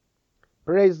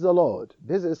Praise the Lord.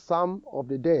 This is Psalm of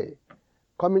the Day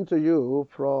coming to you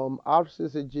from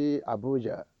RCCG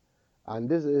Abuja, and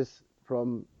this is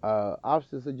from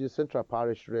RCCG Central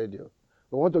Parish Radio.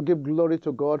 We want to give glory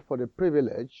to God for the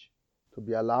privilege to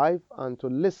be alive and to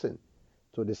listen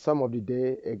to the Psalm of the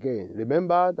Day again.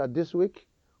 Remember that this week,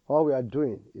 all we are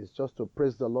doing is just to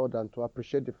praise the Lord and to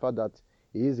appreciate the fact that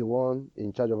He is the one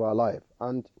in charge of our life.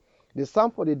 And the Psalm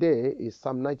for the day is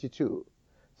Psalm 92.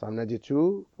 Psalm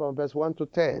 92 from verse 1 to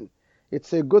 10.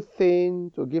 It's a good thing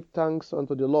to give thanks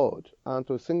unto the Lord and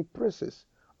to sing praises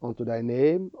unto thy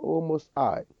name, O Most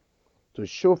High, to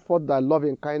show forth thy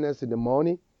loving kindness in the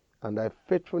morning and thy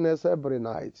faithfulness every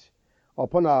night,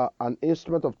 upon an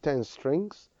instrument of 10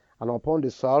 strings, and upon the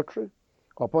psaltery,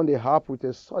 upon the harp with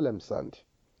a solemn sound.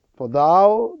 For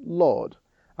thou, Lord,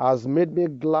 hast made me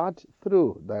glad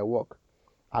through thy work.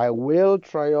 I will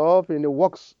triumph in the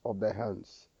works of thy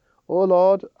hands. O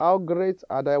Lord, how great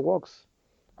are thy works,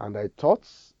 and thy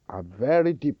thoughts are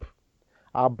very deep.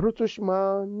 A brutish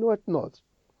man knoweth not,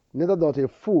 neither doth a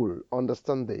fool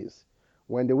understand this.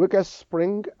 When the wicked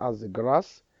spring as the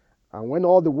grass, and when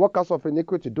all the workers of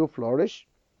iniquity do flourish,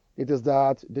 it is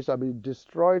that they shall be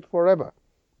destroyed forever.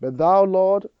 But thou,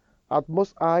 Lord, art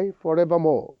most high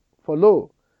forevermore. For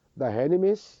lo, thy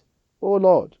enemies, O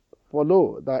Lord, for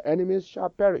lo, thy enemies shall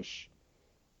perish.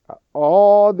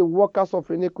 All the workers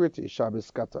of iniquity shall be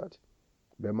scattered.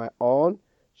 But my horn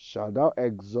shalt thou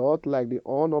exalt like the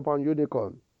horn of an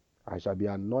unicorn. I shall be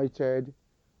anointed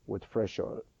with fresh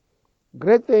oil.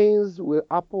 Great things will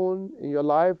happen in your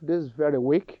life this very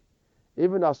week,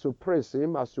 even as you praise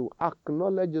Him, as you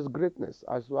acknowledge His greatness,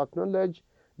 as you acknowledge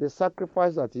the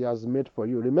sacrifice that He has made for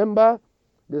you. Remember,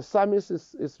 the psalmist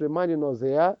is reminding us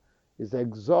here, is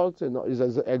exalting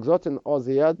us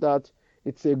here that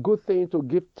it's a good thing to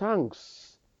give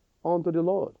thanks unto the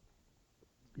Lord.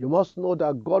 You must know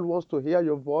that God wants to hear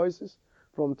your voices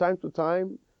from time to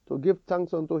time, to give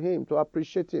thanks unto Him, to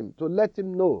appreciate Him, to let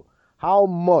Him know how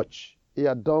much He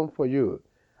had done for you.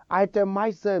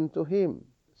 Itemize them to Him.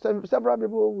 Several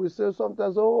people will say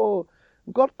sometimes, oh,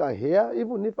 God can hear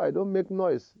even if I don't make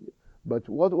noise. But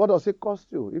what does it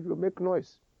cost you if you make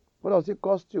noise? What does it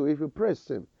cost you if you praise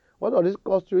Him? What does it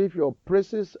cost you if your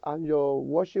praises and your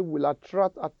worship will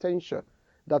attract attention,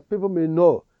 that people may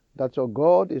know that your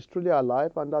God is truly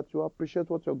alive and that you appreciate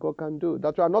what your God can do,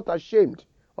 that you are not ashamed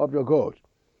of your God?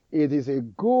 It is a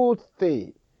good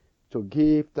thing to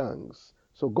give thanks.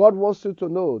 So God wants you to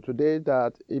know today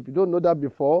that if you don't know that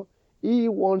before, He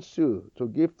wants you to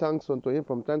give thanks unto Him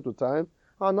from time to time.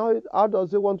 And how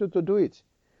does He want you to do it?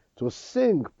 To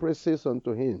sing praises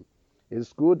unto Him.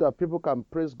 It's good that people can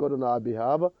praise God on our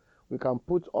behalf. We can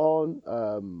put on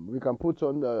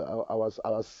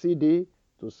our CD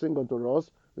to sing unto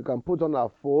us. We can put on our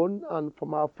phone, and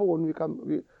from our phone we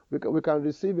can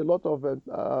receive a lot of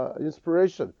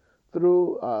inspiration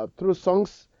through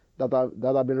songs that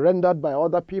have been rendered by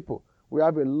other people. We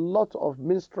have a lot of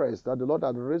minstrels that the Lord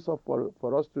has raised up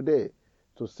for us today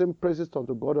to sing praises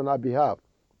unto God on our behalf.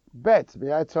 But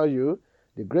may I tell you,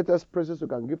 the greatest praises you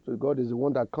can give to God is the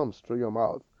one that comes through your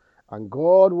mouth. And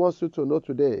God wants you to know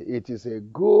today, it is a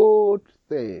good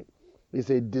thing. It's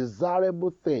a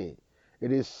desirable thing.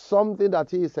 It is something that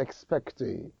He is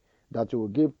expecting, that you will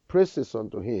give praises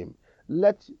unto Him.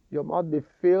 Let your mouth be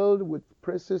filled with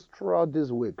praises throughout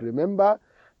this week. Remember,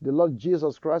 the Lord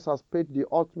Jesus Christ has paid the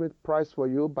ultimate price for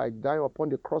you by dying upon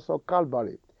the cross of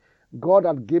Calvary. God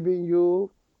has given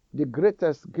you the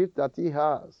greatest gift that He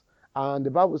has. And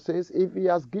the Bible says, if He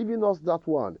has given us that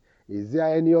one, is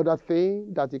there any other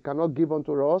thing that He cannot give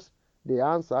unto us? The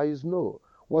answer is no.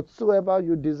 Whatsoever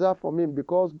you desire from Him,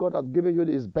 because God has given you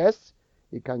His best,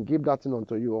 He can give that thing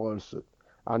unto you also.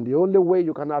 And the only way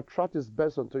you can attract His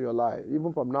best unto your life,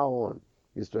 even from now on,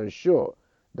 is to ensure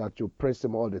that you praise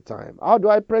Him all the time. How do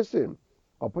I praise Him?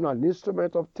 Upon an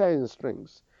instrument of 10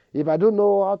 strings. If I don't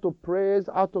know how to praise,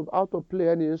 how to play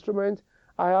any instrument,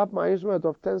 I have my instrument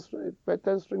of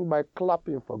 10 string by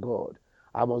clapping for God.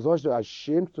 I must not be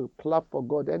ashamed to clap for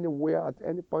God anywhere at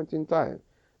any point in time,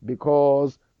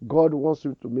 because God wants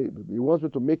you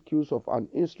to make use of an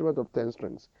instrument of 10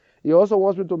 strings. He also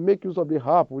wants me to make use of the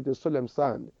harp with a solemn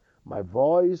sound. My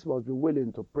voice must be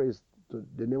willing to praise to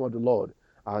the name of the Lord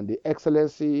and the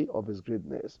excellency of His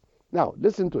greatness. Now,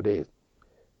 listen to this.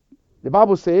 The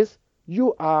Bible says,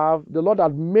 the Lord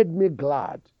has made me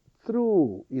glad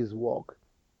through His work.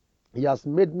 He has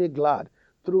made me glad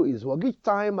through His work. Each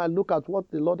time I look at what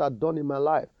the Lord has done in my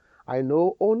life, I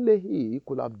know only He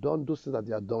could have done those things that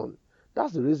He has done.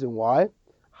 That's the reason why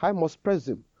I must praise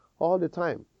Him all the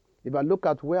time. If I look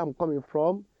at where I'm coming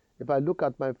from, if I look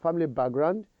at my family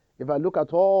background, if I look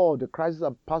at all the crises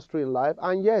I've passed through in life,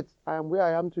 and yet I am where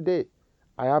I am today,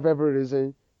 I have every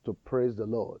reason to praise the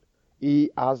Lord.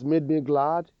 He has made me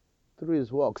glad through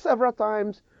his work. Several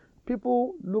times,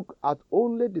 people look at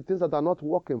only the things that are not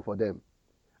working for them.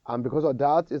 And because of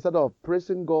that, instead of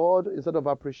praising God, instead of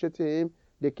appreciating him,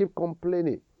 they keep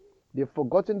complaining. They've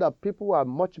forgotten that people are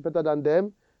much better than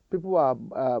them. People are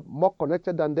more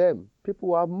connected than them.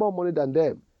 People have more money than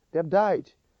them. They have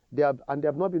died. They have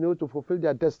not been able to fulfill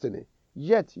their destiny.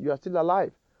 Yet, you are still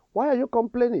alive. Why are you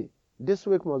complaining? This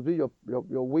week must be your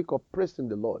week of praising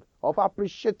the Lord, of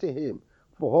appreciating him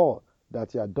for all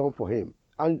that he has done for him.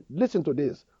 And listen to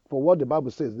this, for what the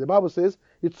Bible says. The Bible says,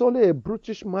 it's only a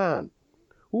brutish man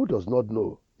who does not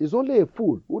know. It's only a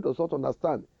fool who does not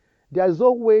understand. There is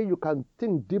no way you can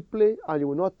think deeply and you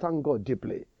will not thank God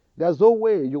deeply. There's no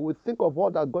way you will think of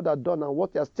all that God has done and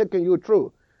what he has taken you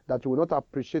through that you will not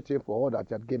appreciate him for all that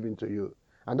he has given to you.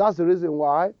 And that's the reason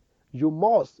why you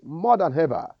must, more than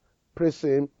ever, praise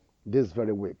him this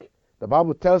very week. The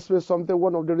Bible tells me something,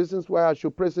 one of the reasons why I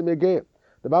should praise him again.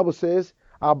 The Bible says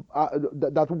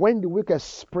that when the wicked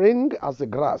spring as the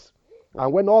grass,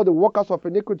 and when all the workers of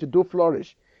iniquity do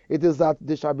flourish, it is that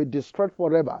they shall be destroyed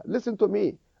forever. Listen to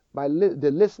me,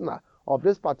 the listener of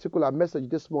this particular message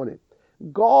this morning.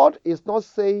 God is not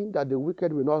saying that the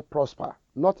wicked will not prosper.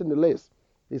 Not in the least.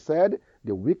 He said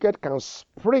the wicked can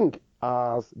spring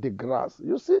as the grass.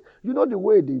 You see, you know the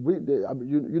way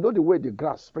the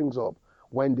grass springs up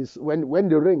when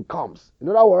the rain comes. In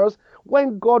other words,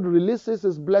 when God releases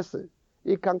his blessing,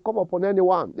 it can come upon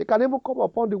anyone. It can even come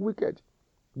upon the wicked.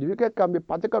 The wicked can be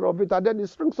partaker of it, and then it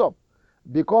springs up.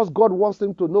 Because God wants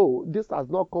him to know this has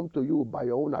not come to you by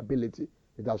your own ability.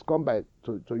 It has come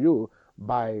to you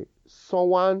by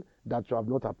someone that you have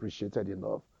not appreciated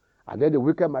enough. And then the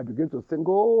wicked might begin to think,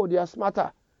 oh, they are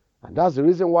smarter. And that's the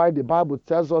reason why the Bible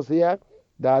tells us here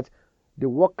that the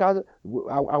workers,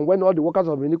 and when all the workers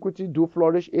of iniquity do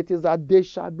flourish, it is that they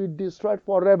shall be destroyed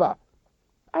forever.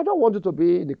 I don't want you to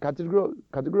be in the category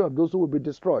of those who will be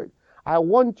destroyed. I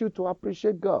want you to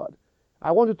appreciate God.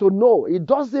 I want you to know it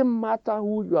doesn't matter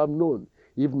who you have known.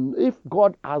 If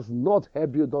God has not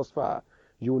helped you thus far,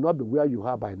 you will not be where you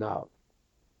are by now.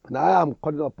 And I am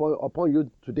calling upon you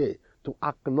today to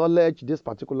acknowledge this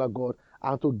particular God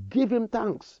and to give him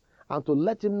thanks and to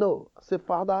let him know. Say,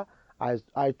 Father,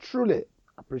 I truly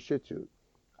appreciate you.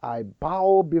 I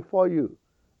bow before you,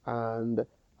 and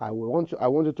I want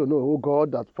you to know, oh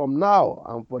God, that from now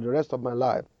and for the rest of my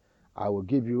life, I will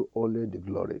give you only the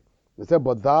glory. He said,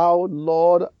 but thou,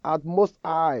 Lord, art most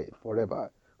high forever.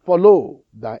 For lo,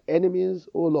 thy enemies,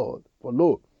 O Lord, for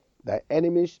lo, thy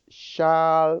enemies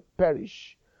shall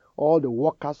perish. All the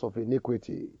workers of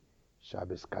iniquity shall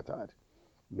be scattered.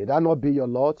 May that not be your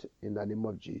lot in the name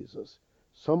of Jesus.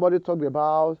 Somebody talked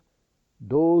about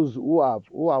those who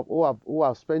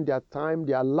have spent their time,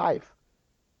 their life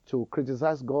to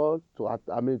criticize God,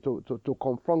 to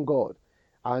confront God,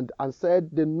 and said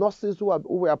the nurses who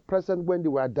were present when they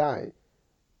were dying,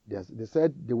 they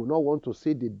said they will not want to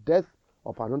see the death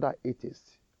of another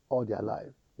atheist all their life.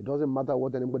 It doesn't matter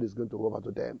what anybody is going to offer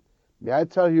to them. May I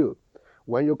tell you,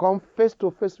 when you come face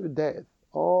to face with death,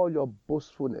 all your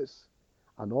boastfulness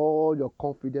and all your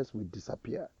confidence will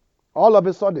disappear. All of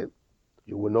a sudden,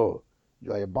 you will know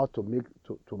you are about to meet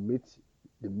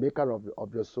the maker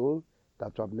of your soul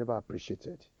that you have never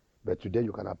appreciated. But today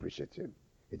you can appreciate him.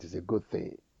 It is a good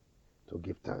thing to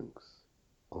give thanks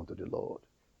unto the Lord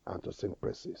and to sing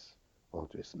praises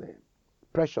unto his name.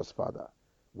 Precious Father,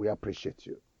 we appreciate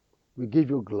you. We give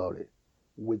you glory.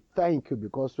 We thank you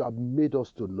because you have made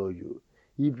us to know you.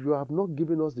 If you have not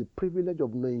given us the privilege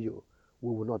of knowing you,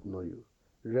 we will not know you.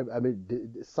 The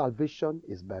salvation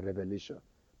is by revelation.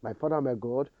 My Father, my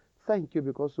God, thank you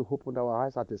because you opened our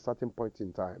eyes at a certain point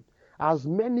in time. As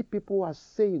many people are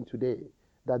saying today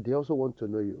that they also want to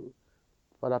know you,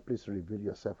 Father, please reveal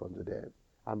yourself unto them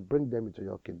and bring them into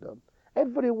your kingdom.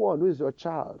 Everyone who is your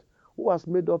child, who has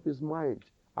made up his mind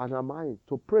and her mind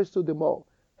to praise to them all,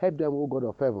 help them, O God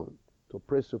of heaven, to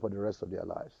praise you for the rest of their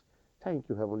lives. Thank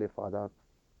you, Heavenly Father.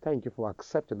 Thank you for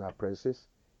accepting our praises.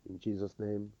 In Jesus'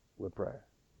 name we pray.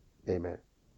 Amen.